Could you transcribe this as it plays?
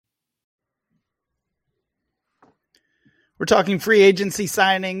We're talking free agency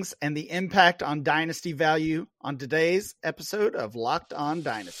signings and the impact on dynasty value on today's episode of Locked On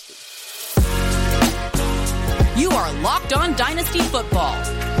Dynasty. You are Locked On Dynasty Football,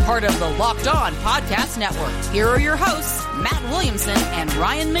 part of the Locked On Podcast Network. Here are your hosts, Matt Williamson and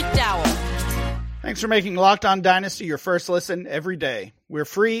Ryan McDowell. Thanks for making Locked On Dynasty your first listen every day. We're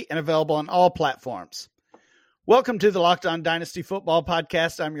free and available on all platforms. Welcome to the Locked On Dynasty Football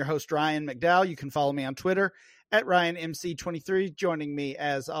Podcast. I'm your host, Ryan McDowell. You can follow me on Twitter at RyanMC23. Joining me,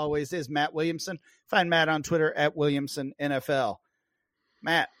 as always, is Matt Williamson. Find Matt on Twitter at WilliamsonNFL.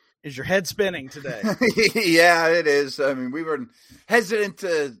 Matt, is your head spinning today? Yeah, it is. I mean, we were hesitant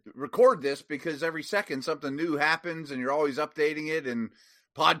to record this because every second something new happens and you're always updating it, and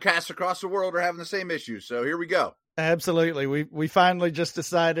podcasts across the world are having the same issue. So here we go. Absolutely. We finally just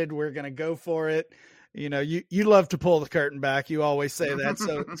decided we're going to go for it. You know, you love to pull the curtain back. You always say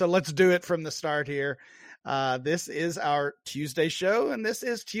that. So let's do it from the start here. This is our Tuesday show, and this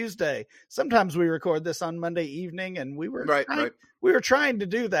is Tuesday. Sometimes we record this on Monday evening, and we were trying to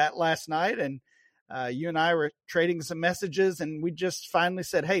do that last night, and you and I were trading some messages, and we just finally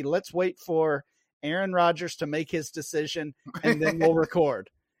said, hey, let's wait for Aaron Rodgers to make his decision, and then we'll record.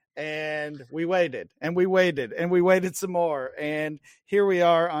 And we waited, and we waited, and we waited some more, and here we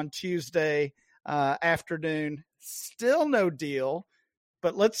are on Tuesday afternoon. Still no deal.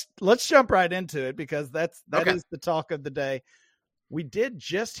 But let's jump right into it because that is the talk of the day. We did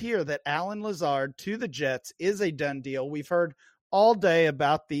just hear that Allen Lazard to the Jets is a done deal. We've heard all day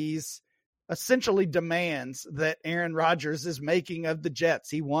about these essentially demands that Aaron Rodgers is making of the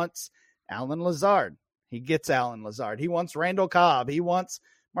Jets. He wants Allen Lazard. He gets Allen Lazard. He wants Randall Cobb. He wants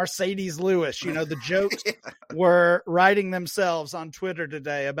Mercedes Lewis. You know, the jokes were writing themselves on Twitter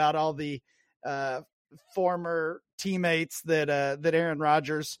today about all the former teammates that Aaron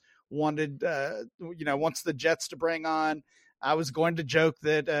Rodgers wanted, wants the Jets to bring on. I was going to joke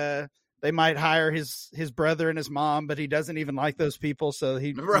that they might hire his brother and his mom, but he doesn't even like those people, so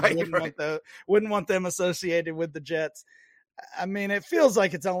he wouldn't want them associated with the Jets. I mean, it feels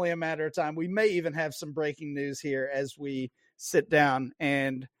like it's only a matter of time. We may even have some breaking news here as we sit down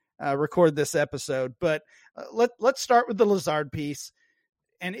and record this episode. But let's start with the Lazard piece.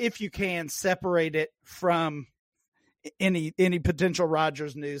 And if you can, separate it from any potential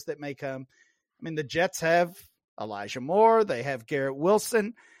Rodgers news that may come. I mean, the Jets have Elijah Moore. They have Garrett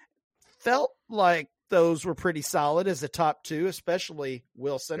Wilson. Felt like those were pretty solid as a top two, especially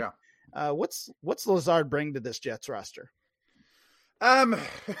Wilson. Yeah. What's Lazard bring to this Jets roster? I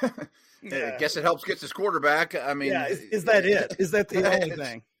guess it helps get this quarterback. I mean, is that it? Is that the only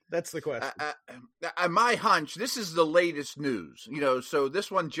thing? That's the question. My hunch, this is the latest news, so this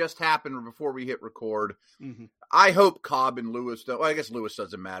one just happened before we hit record. Mm-hmm. I hope Cobb and Lewis don't. Well, I guess Lewis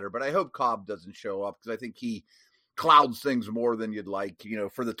doesn't matter, but I hope Cobb doesn't show up because I think he clouds things more than you'd like,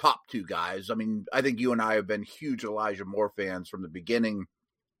 for the top two guys. I mean, I think you and I have been huge Elijah Moore fans from the beginning,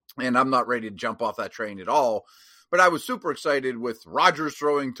 and I'm not ready to jump off that train at all. But I was super excited with Rodgers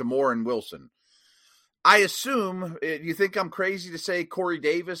throwing to Moore and Wilson. I assume, you think I'm crazy to say Corey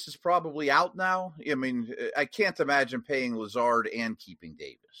Davis is probably out now? I mean, I can't imagine paying Lazard and keeping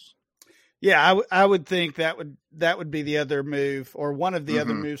Davis. Yeah, I would think that would be the other move, or one of the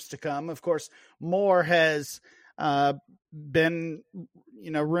other moves to come. Of course, Moore has been,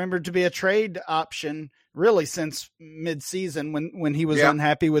 rumored to be a trade option really since midseason when he was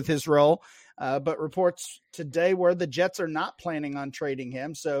unhappy with his role. But reports today were the Jets are not planning on trading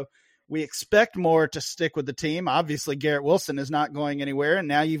him, so we expect Moore to stick with the team. Obviously, Garrett Wilson is not going anywhere. And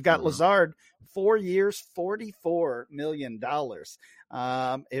now you've got Lazard, 4 years, $44 million.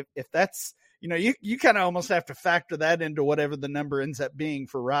 If that's, you kind of almost have to factor that into whatever the number ends up being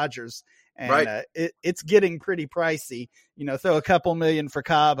for Rodgers. And it's getting pretty pricey. Throw a couple million for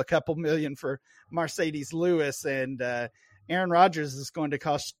Cobb, a couple million for Mercedes Lewis, and Aaron Rodgers is going to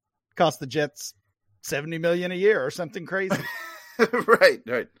cost the Jets $70 million a year or something crazy. Right.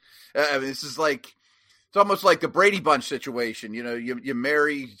 I mean, this is it's almost like the Brady Bunch situation. You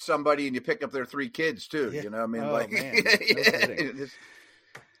marry somebody and you pick up their 3 kids too. Yeah. I mean,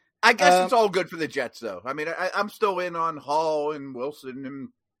 I guess it's all good for the Jets, though. I mean, I'm still in on Hall and Wilson and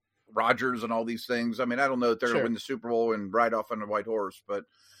Rodgers and all these things. I mean, I don't know that they're going to win the Super Bowl and ride off on a white horse, but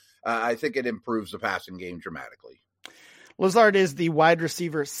I think it improves the passing game dramatically. Lazard is the wide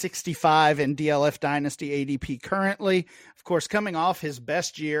receiver 65 in DLF Dynasty ADP currently. Of course, coming off his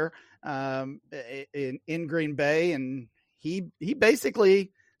best year in Green Bay, and he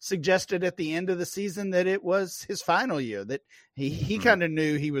basically suggested at the end of the season that it was his final year, that he kind of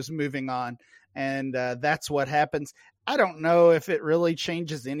knew he was moving on, and that's what happens. I don't know if it really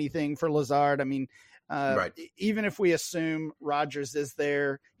changes anything for Lazard. I mean, Right. Even if we assume Rodgers is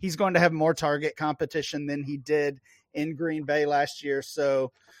there, he's going to have more target competition than he did in Green Bay last year.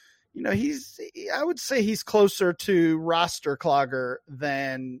 So, I would say he's closer to roster clogger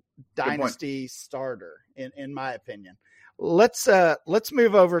than dynasty starter, in my opinion. Let's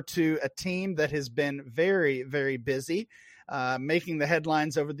move over to a team that has been very, very busy, making the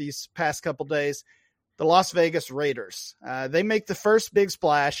headlines over these past couple days. The Las Vegas Raiders. They make the first big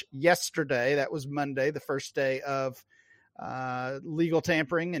splash yesterday. That was Monday, the first day of legal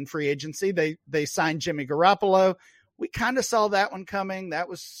tampering and free agency. They signed Jimmy Garoppolo. We kind of saw that one coming. That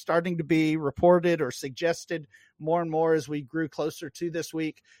was starting to be reported or suggested more and more as we grew closer to this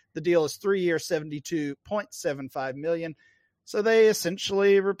week. The deal is 3 years, $72.75 million. So they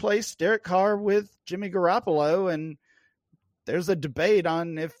essentially replaced Derek Carr with Jimmy Garoppolo, and there's a debate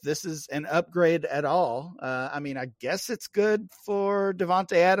on if this is an upgrade at all. I guess it's good for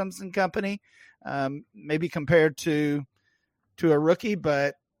Davante Adams and company, maybe compared to a rookie,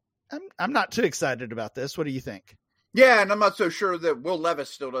 but I'm not too excited about this. What do you think? Yeah, and I'm not so sure that Will Levis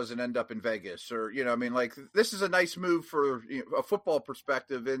still doesn't end up in Vegas, or this is a nice move for a football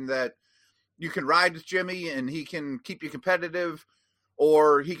perspective in that you can ride with Jimmy and he can keep you competitive,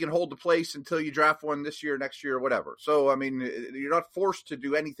 or he can hold the place until you draft one this year, next year, or whatever. So, you're not forced to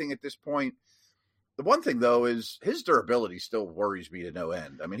do anything at this point. The one thing, though, is his durability still worries me to no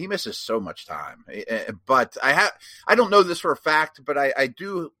end. He misses so much time. But I don't know this for a fact, but I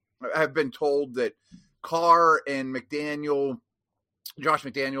have been told that Carr and Josh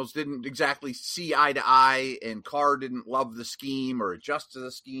McDaniels didn't exactly see eye to eye, and Carr didn't love the scheme or adjust to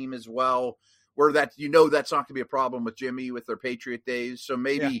the scheme as well. Where that's not going to be a problem with Jimmy with their Patriot days. So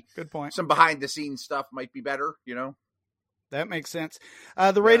maybe good point. Some behind the scenes stuff might be better, That makes sense.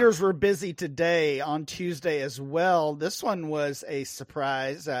 The Raiders were busy today on Tuesday as well. This one was a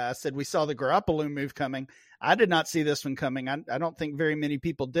surprise. I said we saw the Garoppolo move coming. I did not see this one coming. I don't think very many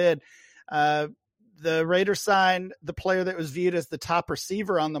people did. The Raiders signed the player that was viewed as the top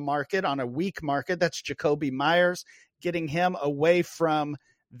receiver on the market, on a weak market. That's Jacoby Myers, getting him away from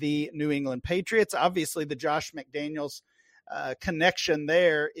the New England Patriots. Obviously, the Josh McDaniels connection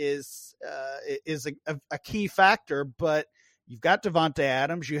there is a key factor, but you've got Davante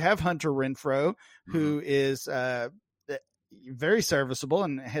Adams, you have Hunter Renfrow, who is very serviceable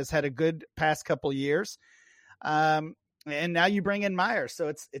and has had a good past couple years. And now you bring in Myers. So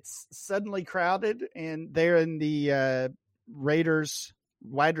it's suddenly crowded, and they're in the Raiders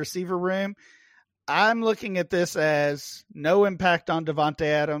wide receiver room. I'm looking at this as no impact on Davante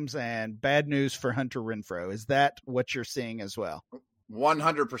Adams and bad news for Hunter Renfrow. Is that what you're seeing as well?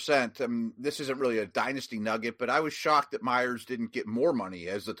 100%. This isn't really a dynasty nugget, but I was shocked that Myers didn't get more money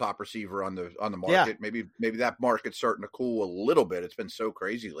as the top receiver on the market. Yeah. Maybe that market's starting to cool a little bit. It's been so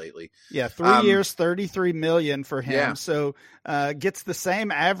crazy lately. Yeah, 3 years, $33 million for him. Yeah. So gets the same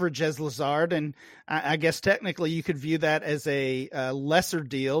average as Lazard, and I guess technically you could view that as a lesser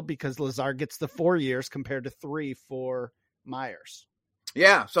deal because Lazard gets the 4 years compared to 3 for Myers.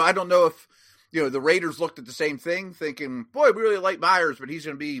 Yeah, so I don't know if the Raiders looked at the same thing, thinking, boy, we really like Myers, but he's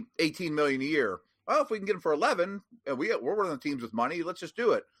going to be $18 million a year. Well, if we can get him for 11, we're one of the teams with money. Let's just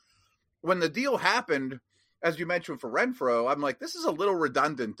do it. When the deal happened, as you mentioned for Renfrow, I'm like, this is a little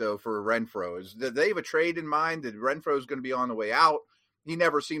redundant, though, for Renfrow. Did they have a trade in mind that Renfrow is going to be on the way out? He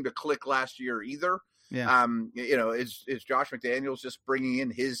never seemed to click last year either. Yeah. Is Josh McDaniels just bringing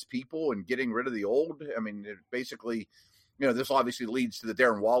in his people and getting rid of the old? Basically, this obviously leads to the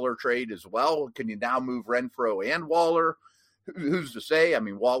Darren Waller trade as well. Can you now move Renfrow and Waller? Who's to say?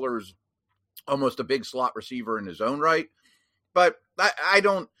 Waller is almost a big slot receiver in his own right. But I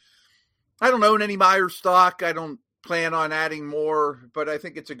don't own any Myers stock. I don't plan on adding more, but I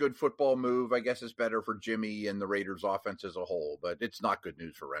think it's a good football move. I guess it's better for Jimmy and the Raiders offense as a whole, but it's not good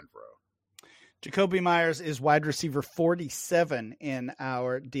news for Renfrow. Jacoby Myers is wide receiver 47 in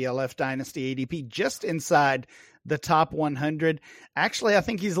our DLF Dynasty ADP, just inside the top 100. Actually, I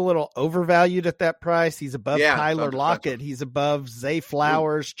think he's a little overvalued at that price. He's above Tyler Lockett. He's above Zay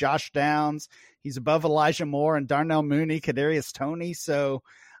Flowers, Josh Downs. He's above Elijah Moore and Darnell Mooney, Kadarius Toney. So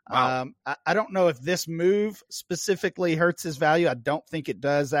wow. I don't know if this move specifically hurts his value. I don't think it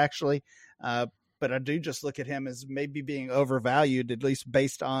does, actually. But I do just look at him as maybe being overvalued, at least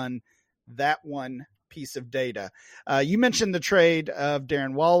based on that one piece of data. You mentioned the trade of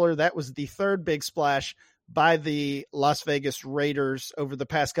Darren Waller. That was the third big splash by the Las Vegas Raiders over the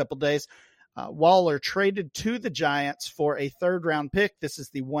past couple of days. Waller traded to the Giants for a third-round pick. This is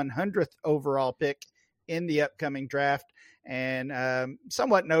the 100th overall pick in the upcoming draft, and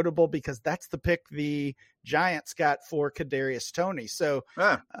somewhat notable because that's the pick the Giants got for Kadarius Toney. So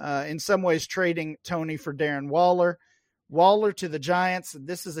in some ways trading Toney for Darren Waller to the Giants.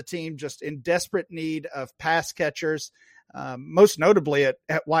 This is a team just in desperate need of pass catchers, most notably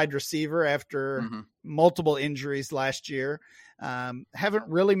at wide receiver after multiple injuries last year. Haven't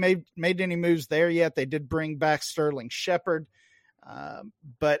really made any moves there yet. They did bring back Sterling Shepard,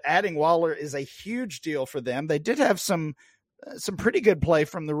 but adding Waller is a huge deal for them. They did have some pretty good play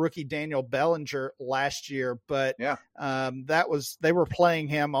from the rookie Daniel Bellinger last year, but they were playing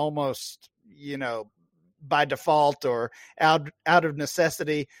him almost, by default or out of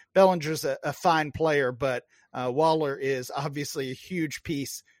necessity. Bellinger's a fine player, but Waller is obviously a huge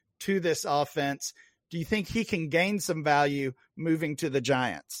piece to this offense. Do you think he can gain some value moving to the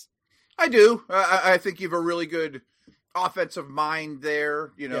Giants? I do. I think you have a really good offensive mind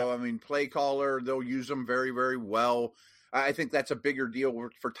there. Play caller, they'll use them very, very well. I think that's a bigger deal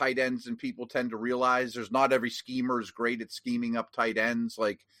for tight ends than people tend to realize. There's not every schemer is great at scheming up tight ends.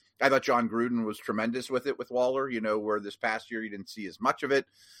 Like, I thought John Gruden was tremendous with it with Waller, where this past year you didn't see as much of it.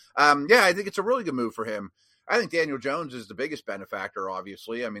 I think it's a really good move for him. I think Daniel Jones is the biggest benefactor,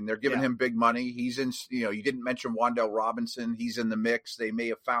 obviously. I mean, they're giving him big money. He's in, you didn't mention Wan'Dale Robinson. He's in the mix. They may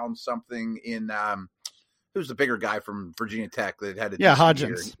have found something in, who's the bigger guy from Virginia Tech that had a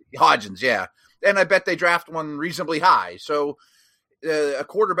Hodgins. Hodgins, yeah. And I bet they draft one reasonably high. So a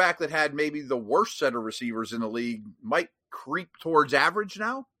quarterback that had maybe the worst set of receivers in the league might creep towards average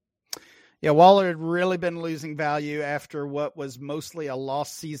now. Yeah, Waller had really been losing value after what was mostly a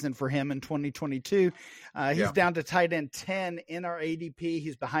lost season for him in 2022. He's down to tight end 10 in our ADP.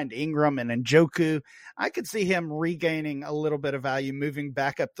 He's behind Ingram and Njoku. I could see him regaining a little bit of value, moving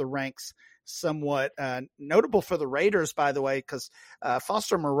back up the ranks somewhat. Notable for the Raiders, by the way, because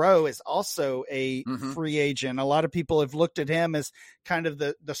Foster Moreau is also a free agent. A lot of people have looked at him as kind of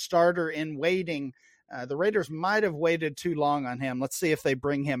the starter in waiting. The Raiders might have waited too long on him. Let's see if they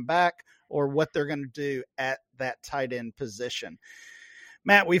bring him back or what they're going to do at that tight end position.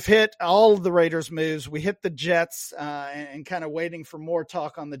 Matt, we've hit all of the Raiders moves. We hit the Jets and kind of waiting for more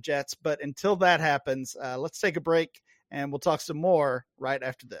talk on the Jets. But until that happens, let's take a break and we'll talk some more right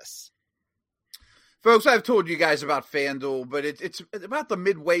after this. Folks, I've told you guys about FanDuel, but it's about the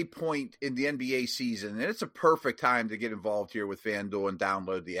midway point in the NBA season, and it's a perfect time to get involved here with FanDuel and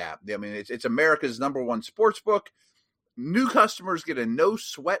download the app. I mean, it's America's #1 sports book. New customers get a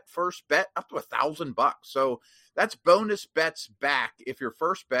no-sweat first bet up to $1,000. So that's bonus bets back if your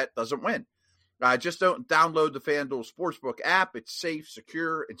first bet doesn't win. Just don't download the FanDuel Sportsbook app. It's safe,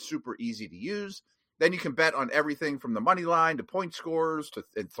 secure, and super easy to use. Then you can bet on everything from the money line to point scores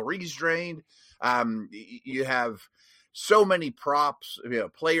and threes drained. You have so many props,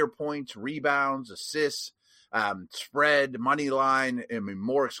 player points, rebounds, assists, spread, money line,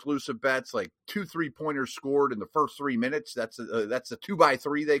 more exclusive bets like 2 3-pointers scored in the first 3 minutes. That's a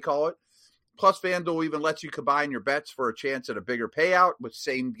 2x3 they call it. Plus, FanDuel even lets you combine your bets for a chance at a bigger payout with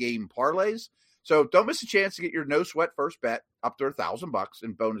same game parlays. So don't miss a chance to get your no sweat first bet up to $1,000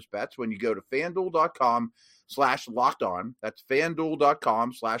 in bonus bets when you go to FanDuel.com/lockedon. That's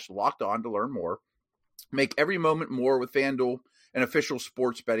FanDuel.com/lockedon to learn more. Make every moment more with FanDuel, an official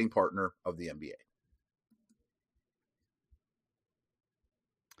sports betting partner of the NBA.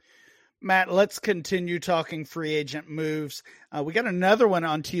 Matt, let's continue talking free agent moves. We got another one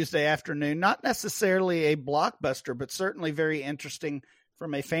on Tuesday afternoon, not necessarily a blockbuster, but certainly very interesting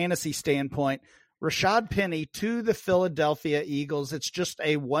from a fantasy standpoint. Rashad Penny to the Philadelphia Eagles. It's just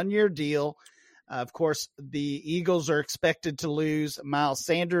a 1-year deal. Of course, the Eagles are expected to lose Miles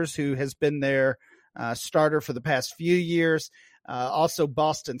Sanders, who has been their starter for the past few years. Also,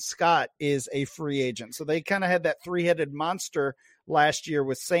 Boston Scott is a free agent. So they kind of had that three-headed monster last year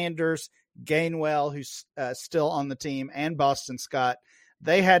with Sanders, Gainwell, who's still on the team, and Boston Scott.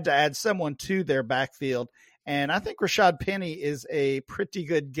 They had to add someone to their backfield. And I think Rashad Penny is a pretty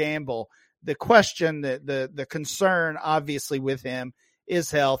good gamble. The question, the concern, obviously, with him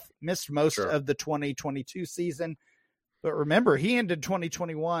is health. Missed most of the 2022 season. But remember, he ended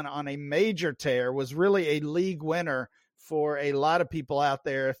 2021 on a major tear, was really a league winner for a lot of people out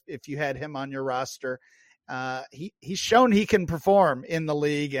there if you had him on your roster. He's shown he can perform in the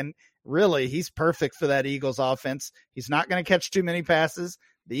league, and really, he's perfect for that Eagles offense. He's not going to catch too many passes.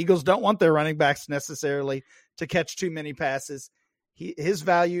 The Eagles don't want their running backs necessarily to catch too many passes. His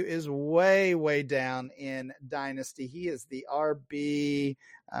value is way, way down in Dynasty. He is the RB.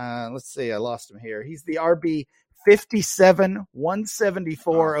 Let's see, I lost him here. He's the RB 57,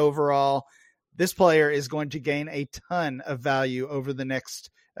 174 overall. This player is going to gain a ton of value over the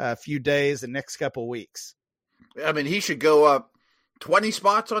next few days and next couple weeks. I mean, he should go up 20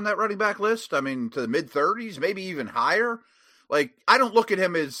 spots on that running back list. I mean, to the mid-30s, maybe even higher. Like, I don't look at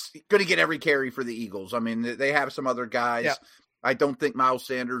him as going to get every carry for the Eagles. I mean, they have some other guys. Yeah. I don't think Miles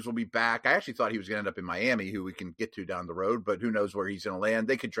Sanders will be back. I actually thought he was going to end up in Miami, who we can get to down the road, but who knows where he's going to land.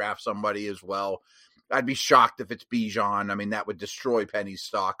 They could draft somebody as well. I'd be shocked if it's Bijan. I mean, that would destroy Penny's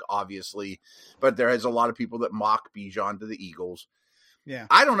stock, obviously. But there is a lot of people that mock Bijan to the Eagles. Yeah.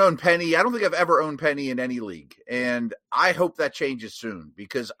 I don't own Penny. I don't think I've ever owned Penny in any league. And I hope that changes soon,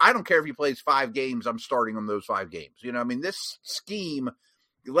 because I don't care if he plays 5 games, I'm starting him those 5 games. You know, I mean, this scheme,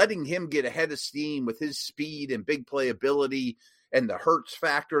 letting him get ahead of steam with his speed and big playability and the Hurts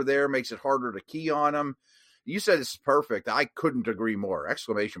factor there makes it harder to key on him. You said it's perfect. I couldn't agree more.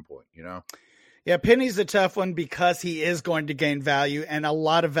 Exclamation point, you know? Yeah, Penny's a tough one because he is going to gain value, and a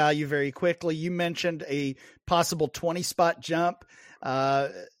lot of value very quickly. You mentioned a possible 20-spot jump.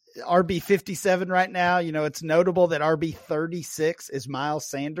 RB 57 right now. You know, it's notable that RB 36 is Miles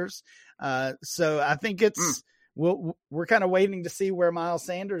Sanders. So I think it's we're kind of waiting to see where Miles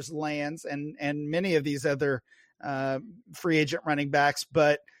Sanders lands, and many of these other free agent running backs.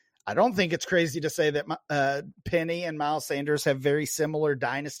 But I don't think it's crazy to say that Penny and Miles Sanders have very similar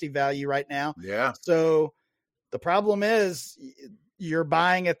dynasty value right now. Yeah. So the problem is you're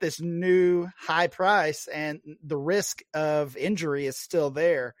buying at this new high price, and the risk of injury is still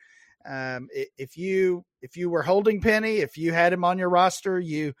there. If you were holding Penny, if you had him on your roster,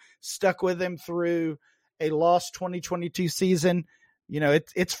 you stuck with him through a lost 2022 season, you know,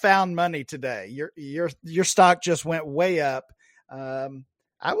 it's found money today. Your stock just went way up.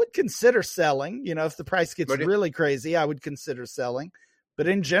 I would consider selling. You know, if the price gets really crazy, I would consider selling. But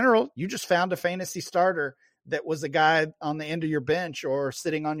in general, you just found a fantasy starter that was a guy on the end of your bench or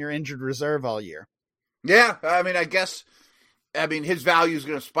sitting on your injured reserve all year. Yeah, I mean, his value is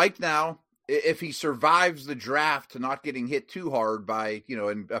going to spike now if he survives the draft to not getting hit too hard by, you know,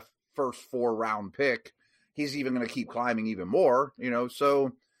 in a first 4-round pick. He's even going to keep climbing even more, you know.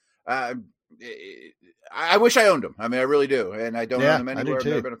 So I wish I owned him. I mean, I really do, and I don't own him anywhere. I've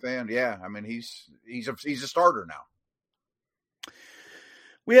never been a fan. Yeah, I mean, he's a starter now.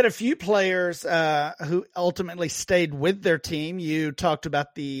 We had a few players who ultimately stayed with their team. You talked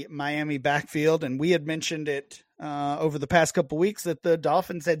about the Miami backfield, and we had mentioned it over the past couple of weeks that the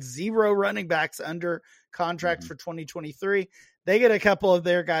Dolphins had 0 running backs under contract for 2023. They get a couple of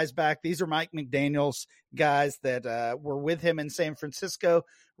their guys back. These are Mike McDaniel's guys that were with him in San Francisco.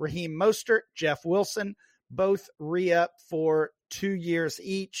 Raheem Mostert, Jeff Wilson, both re-up for 2 years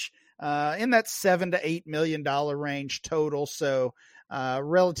each in that $7 to $8 million range total. So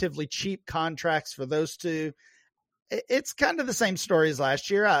relatively cheap contracts for those two. It's kind of the same story as last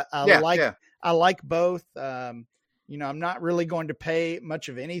year. I like both. You know, I'm not really going to pay much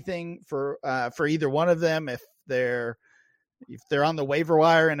of anything for either one of them if they're on the waiver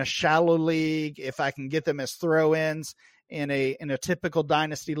wire in a shallow league. If I can get them as throw-ins in a typical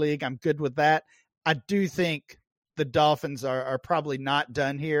dynasty league, I'm good with that. I do think the Dolphins are probably not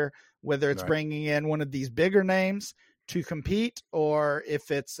done here, whether it's bringing in one of these bigger names to compete or if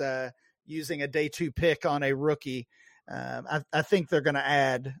it's using a day 2 pick on a rookie. I think they're going to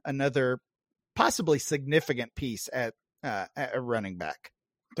add another possibly significant piece at a running back.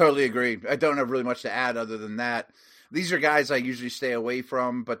 Totally agree. I don't have really much to add other than that. These are guys I usually stay away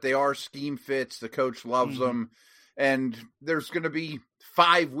from, but they are scheme fits. The coach loves them. And there's going to be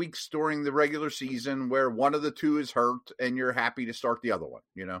 5 weeks during the regular season where one of the two is hurt and you're happy to start the other one,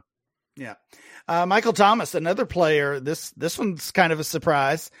 you know? Yeah. Michael Thomas, another player, this one's kind of a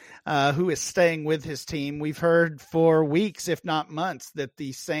surprise, who is staying with his team. We've heard for weeks, if not months, that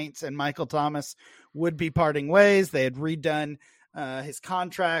the Saints and Michael Thomas would be parting ways. They had redone his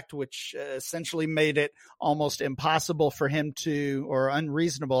contract, which essentially made it almost impossible for him to, or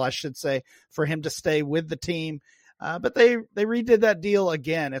unreasonable, I should say, for him to stay with the team. But they redid that deal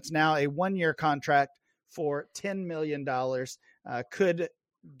again. It's now a 1-year contract for $10 million, could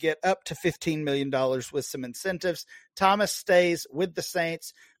get up to $15 million with some incentives. Thomas stays with the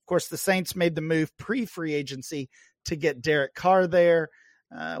Saints. Of course, the Saints made the move pre-free agency to get Derek Carr there.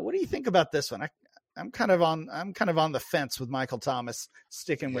 What do you think about this one? I'm kind of on the fence with Michael Thomas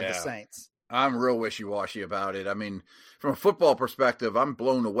sticking with the Saints. I'm real wishy-washy about it. I mean, from a football perspective, I'm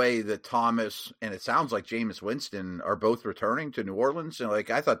blown away that Thomas and it sounds like Jameis Winston are both returning to New Orleans. And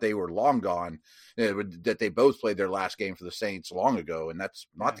I thought they were long gone, that they both played their last game for the Saints long ago, and that's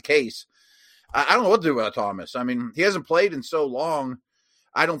not the case. I don't know what to do about Thomas. I mean, he hasn't played in so long.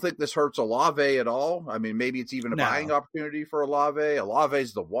 I don't think this hurts Olave at all. I mean, maybe it's even a buying opportunity for Olave.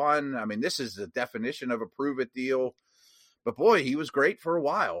 Olave's the one. I mean, this is the definition of a prove-it deal. But boy, he was great for a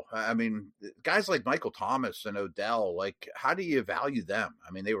while. I mean, guys like Michael Thomas and Odell, like, how do you value them?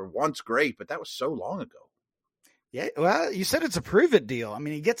 I mean, they were once great, but that was so long ago. Yeah, well, you said it's a prove it deal. I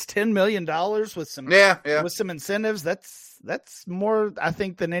mean, he gets $10 million with some with some incentives. That's more, I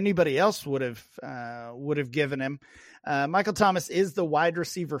think, than anybody else would have given him. Michael Thomas is the wide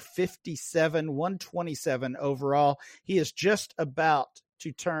receiver 57, 127 overall. He is just about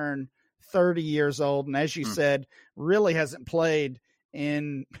to turn 30 years old, and as you said, really hasn't played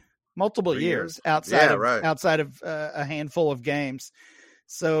in multiple years outside of a handful of games.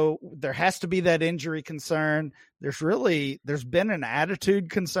 So there has to be that injury concern. There's been an attitude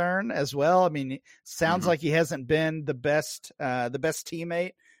concern as well. I mean, it sounds like he hasn't been the best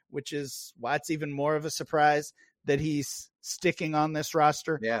teammate, which is why it's even more of a surprise that he's sticking on this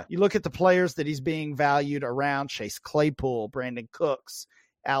roster. Yeah. You look at the players that he's being valued around: Chase Claypool, Brandon Cooks,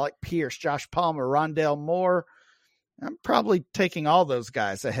 Alec Pierce, Josh Palmer, Rondale Moore. I'm probably taking all those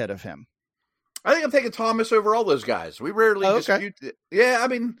guys ahead of him. I think I'm taking Thomas over all those guys. We rarely dispute it. Yeah, I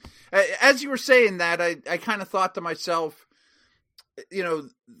mean, as you were saying that, I kind of thought to myself,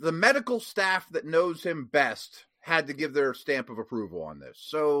 the medical staff that knows him best had to give their stamp of approval on this.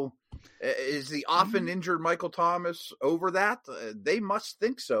 So is the often injured Michael Thomas over that? They must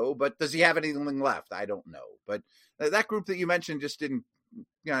think so, but does he have anything left? I don't know. But that group that you mentioned just didn't,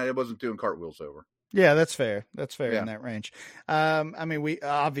 it wasn't doing cartwheels over. Yeah, that's fair. That's fair in that range. I mean, we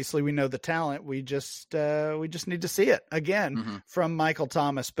know the talent. We just need to see it again from Michael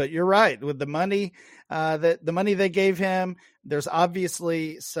Thomas. But you're right, with the money the money they gave him, there's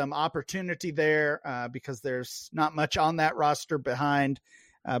obviously some opportunity there because there's not much on that roster behind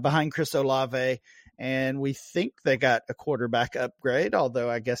Chris Olave. And we think they got a quarterback upgrade, although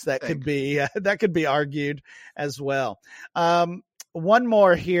I guess that could be argued as well. One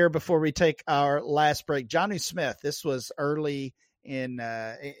more here before we take our last break. Jonnu Smith. This was early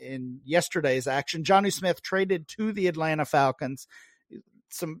in yesterday's action. Jonnu Smith traded to the Atlanta Falcons.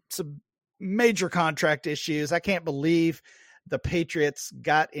 Some major contract issues. I can't believe the Patriots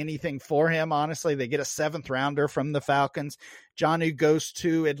got anything for him. Honestly, they get a 7th rounder from the Falcons. Jonnu goes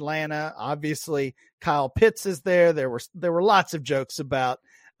to Atlanta. Obviously, Kyle Pitts is there. There were lots of jokes about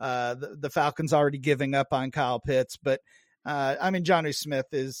the Falcons already giving up on Kyle Pitts, but I mean, Jonnu Smith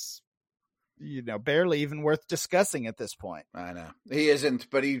is, barely even worth discussing at this point. I know he isn't,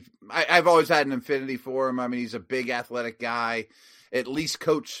 but I've always had an affinity for him. I mean, he's a big athletic guy. At least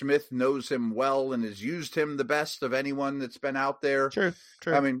Coach Smith knows him well and has used him the best of anyone that's been out there. True.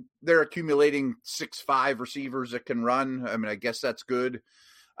 I mean, they're accumulating 6'5" receivers that can run. I mean, I guess that's good.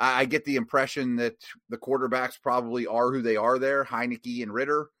 I get the impression that the quarterbacks probably are who they are there, Heineke and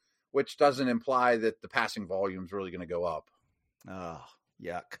Ritter, which doesn't imply that the passing volume is really going to go up. Oh,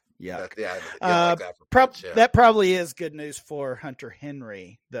 yuck. That probably is good news for Hunter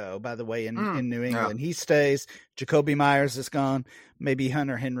Henry, though, by the way, in New England. He stays. Jacoby Myers is gone. Maybe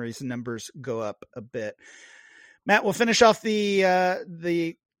Hunter Henry's numbers go up a bit. Matt, we'll finish off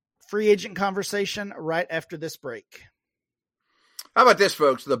the free agent conversation right after this break. How about this,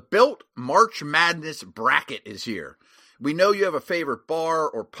 folks? The Built March Madness bracket is here. We know you have a favorite bar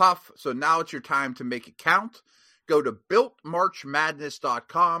or puff, so now it's your time to make it count. Go to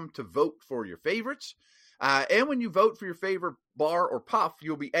BuiltMarchMadness.com to vote for your favorites. And when you vote for your favorite bar or puff,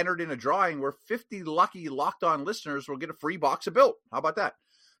 you'll be entered in a drawing where 50 lucky Locked On listeners will get a free box of Built. How about that?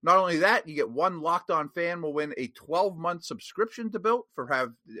 Not only that, you get one Locked On fan will win a 12-month subscription to Built for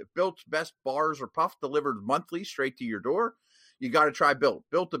have Built's best bars or puff delivered monthly straight to your door. You got to try Built.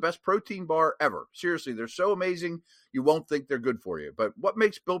 Built, the best protein bar ever. Seriously, they're so amazing, you won't think they're good for you. But what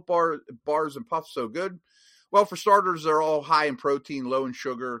makes Built bars and puffs so good? Well, for starters, they're all high in protein, low in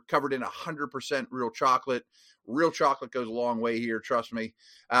sugar, covered in 100% real chocolate. Real chocolate goes a long way here, trust me.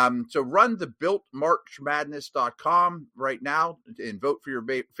 So run to BuiltMarchMadness.com right now and vote for your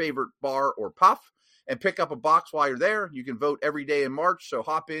favorite bar or puff and pick up a box while you're there. You can vote every day in March, so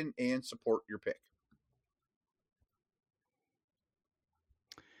hop in and support your pick.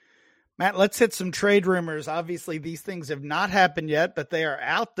 Matt, let's hit some trade rumors. Obviously, these things have not happened yet, but they are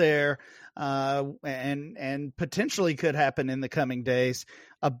out there and potentially could happen in the coming days.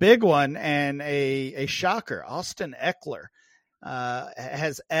 A big one and a shocker. Austin Eckler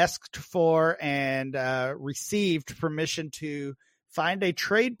has asked for and received permission to find a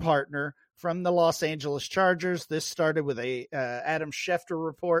trade partner from the Los Angeles Chargers. This started with a Adam Schefter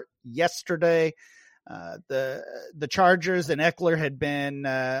report yesterday. The Chargers and Eckler had been,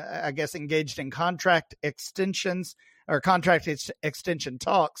 I guess, engaged in contract extensions or contract extension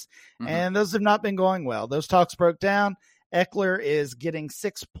talks, and those have not been going well. Those talks broke down. Eckler is getting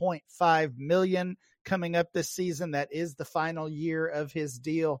 $6.5 million coming up this season. That is the final year of his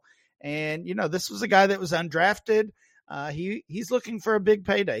deal. And, this was a guy that was undrafted. He's looking for a big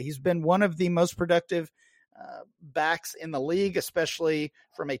payday. He's been one of the most productive backs in the league, especially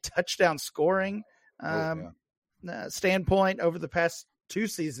from a touchdown scoring standpoint over the past 2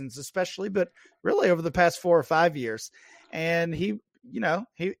 seasons, especially, but really over the past 4 or 5 years. And he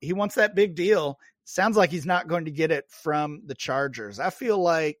wants that big deal. Sounds like he's not going to get it from the Chargers. I feel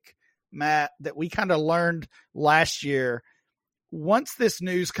like, Matt, that we kind of learned last year, once this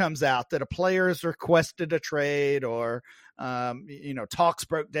news comes out that a player has requested a trade or, talks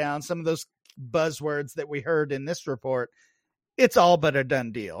broke down, some of those buzzwords that we heard in this report, it's all but a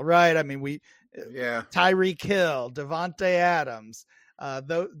done deal, right? I mean, Tyreek Hill, Devontae Adams,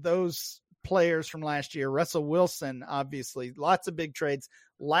 those players from last year, Russell Wilson, obviously, lots of big trades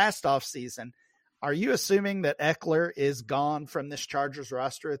last offseason. Are you assuming that Eckler is gone from this Chargers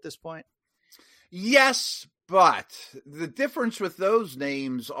roster at this point? Yes, but the difference with those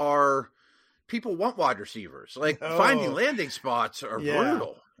names are people want wide receivers. Finding landing spots are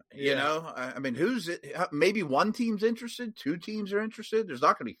brutal. You know, I mean, maybe one team's interested, 2 teams are interested. There's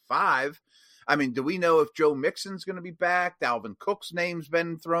not going to be 5. I mean, do we know if Joe Mixon's going to be back? Dalvin Cook's name's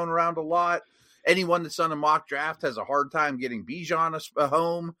been thrown around a lot. Anyone that's on a mock draft has a hard time getting Bijan a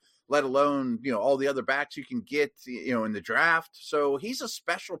home, let alone, all the other backs you can get, in the draft. So he's a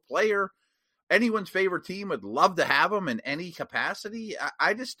special player. Anyone's favorite team would love to have him in any capacity.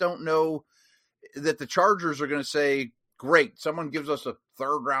 I just don't know that the Chargers are going to say, great, someone gives us a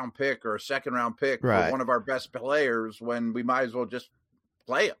 3rd-round pick or a 2nd-round pick for one of our best players when we might as well just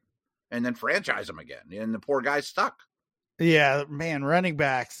play him and then franchise him again. And the poor guy's stuck. Yeah, man, running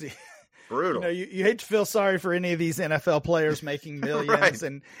backs. Brutal. You hate to feel sorry for any of these NFL players making millions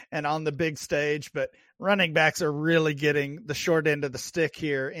and on the big stage, but running backs are really getting the short end of the stick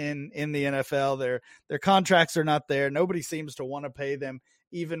here in the NFL. Their contracts are not there. Nobody seems to want to pay them,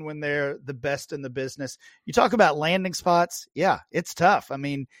 even when they're the best in the business. You talk about landing spots. Yeah, it's tough. I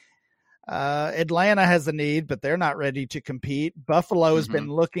mean, Atlanta has a need, but they're not ready to compete. Buffalo has been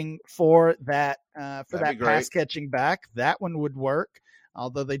looking for that pass catching back. That one would work,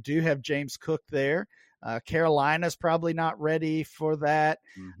 although they do have James Cook there. Carolina's probably not ready for that.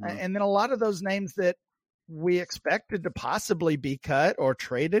 And then a lot of those names that we expected to possibly be cut or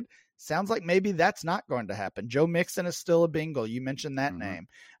traded, sounds like maybe that's not going to happen. Joe Mixon is still a Bengal. You mentioned that name.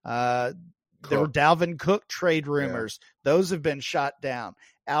 There were Dalvin Cook trade rumors. Yeah. Those have been shot down.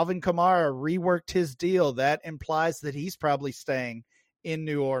 Alvin Kamara reworked his deal. That implies that he's probably staying in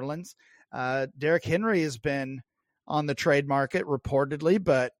New Orleans. Derrick Henry has been on the trade market reportedly,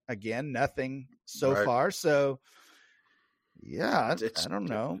 but again, nothing so far. So yeah, I don't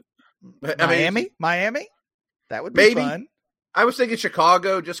know. Miami, that would be fun. I was thinking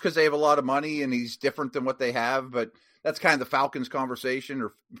Chicago just because they have a lot of money and he's different than what they have, but that's kind of the Falcons conversation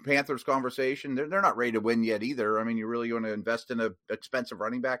or Panthers conversation. They're not ready to win yet either. I mean, you really want to invest in an expensive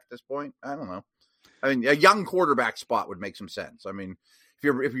running back at this point? I don't know. I mean, a young quarterback spot would make some sense. I mean,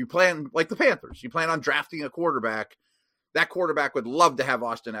 if you plan like the Panthers, you plan on drafting a quarterback, that quarterback would love to have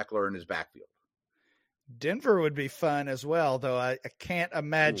Austin Eckler in his backfield. Denver would be fun as well, though I can't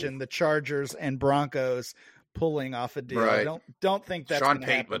imagine the Chargers and Broncos pulling off a deal. Right. I don't think that's Sean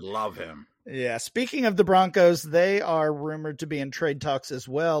Payton happen. Would love him. Yeah. Speaking of the Broncos, they are rumored to be in trade talks as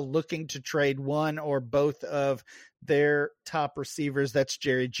well, looking to trade one or both of their top receivers. That's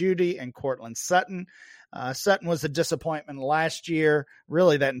Jerry Jeudy and Courtland Sutton. Sutton was a disappointment last year.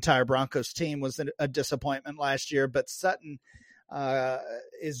 Really, that entire Broncos team was a disappointment last year, but Sutton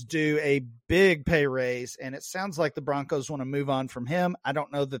is due a big pay raise, and it sounds like the Broncos want to move on from him. I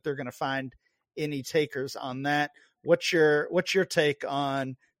don't know that they're going to find any takers on that. What's your take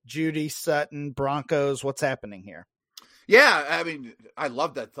on Jeudy, Sutton, Broncos? What's happening here? Yeah, I mean, I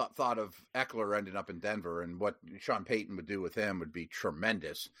love that thought of Eckler ending up in Denver, and what Sean Payton would do with him would be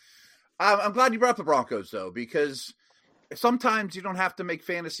tremendous. I'm glad you brought up the Broncos, though, because sometimes you don't have to make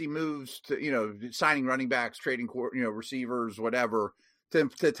fantasy moves to, signing running backs, trading, receivers, whatever,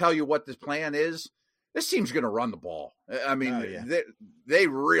 to tell you what this plan is. This team's going to run the ball. I mean, they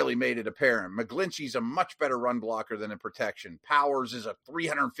really made it apparent. McGlinchey's a much better run blocker than in protection. Powers is a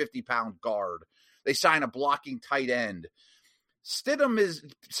 350-pound guard. They sign a blocking tight end. Signing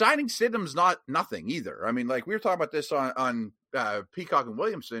Stidham's not nothing either. I mean, like we were talking about this on Peacock and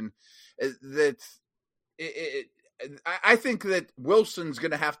Williamson, I think that Wilson's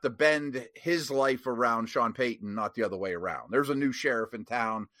going to have to bend his life around Sean Payton, not the other way around. There's a new sheriff in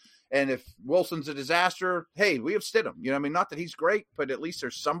town. And if Wilson's a disaster, hey, we have Stidham. Not that he's great, but at least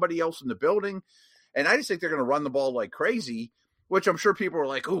there's somebody else in the building. And I just think they're going to run the ball like crazy, which I'm sure people are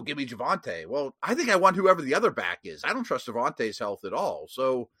like, oh, give me Javonte. Well, I think I want whoever the other back is. I don't trust Javante's health at all.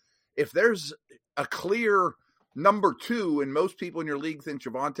 So if there's a clear number 2 and most people in your league think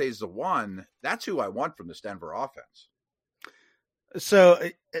Javonte is the one, that's who I want from this Denver offense. So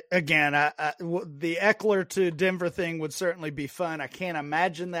again, the Eckler to Denver thing would certainly be fun. I can't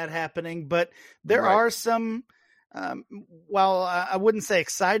imagine that happening, but there are some, well, I wouldn't say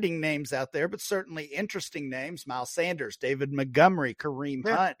exciting names out there, but certainly interesting names. Miles Sanders, David Montgomery, Kareem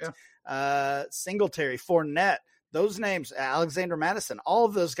Hunt, Singletary, Fournette, those names, Alexander Madison, all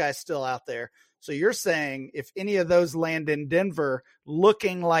of those guys still out there. So you're saying if any of those land in Denver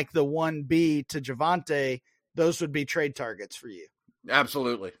looking like the 1B to Javonte, those would be trade targets for you.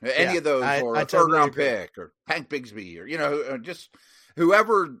 Absolutely. Any of those, or a totally third-round agree. pick, or Hank Bigsby, or, just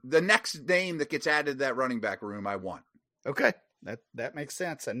whoever the next name that gets added to that running back room, I want. Okay. That makes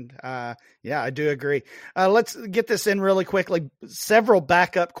sense. And I do agree. Let's get this in really quickly. Several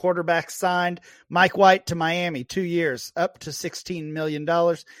backup quarterbacks signed. Mike White to Miami, 2 years, up to $16 million.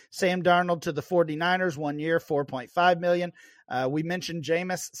 Sam Darnold to the 49ers, 1 year, $4.5 million. We mentioned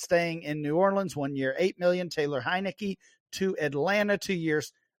Jameis staying in New Orleans, 1 year, $8 million. Taylor Heineke to Atlanta, 2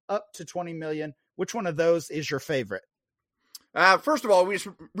 years, up to $20 million. Which one of those is your favorite? First of all, we just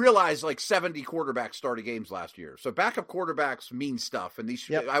realized like 70 quarterbacks started games last year. So backup quarterbacks mean stuff. And these,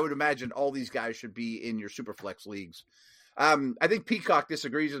 I would imagine all these guys should be in your Superflex leagues. I think Peacock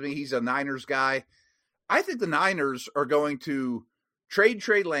disagrees with me. He's a Niners guy. I think the Niners are going to trade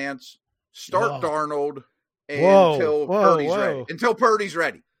Trey Lance, start Darnold until Purdy's ready. Until Purdy's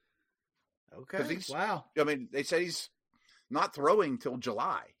ready. Okay. I mean, they say he's not throwing till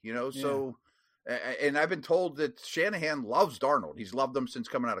July, so... And I've been told that Shanahan loves Darnold. He's loved him since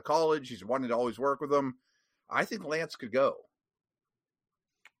coming out of college. He's wanted to always work with him. I think Lance could go.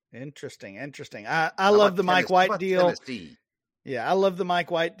 Interesting. I love the Mike White deal. Tennessee? Yeah, I love the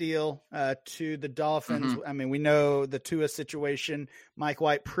Mike White deal to the Dolphins. I mean, we know the Tua situation. Mike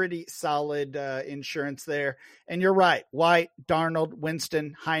White, pretty solid insurance there. And you're right. White, Darnold,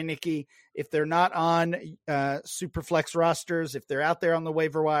 Winston, Heineke, if they're not on Superflex rosters, if they're out there on the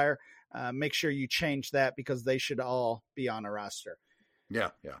waiver wire, make sure you change that because they should all be on a roster.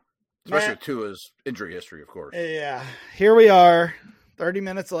 Yeah. Especially with Tua's injury history, of course. Yeah. Here we are, 30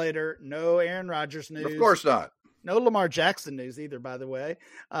 minutes later. No Aaron Rodgers news. Of course not. No Lamar Jackson news either, by the way.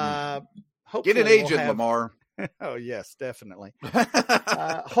 Get an agent, Lamar. Oh, yes, definitely.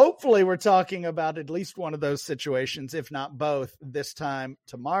 Hopefully we're talking about at least one of those situations, if not both, this time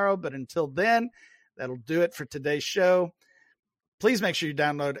tomorrow. But until then, that'll do it for today's show. Please make sure you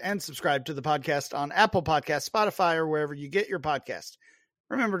download and subscribe to the podcast on Apple Podcasts, Spotify, or wherever you get your podcast.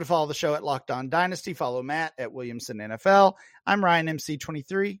 Remember to follow the show at Locked On Dynasty. Follow Matt at Williamson NFL. I'm Ryan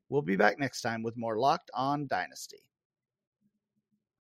MC23. We'll be back next time with more Locked On Dynasty.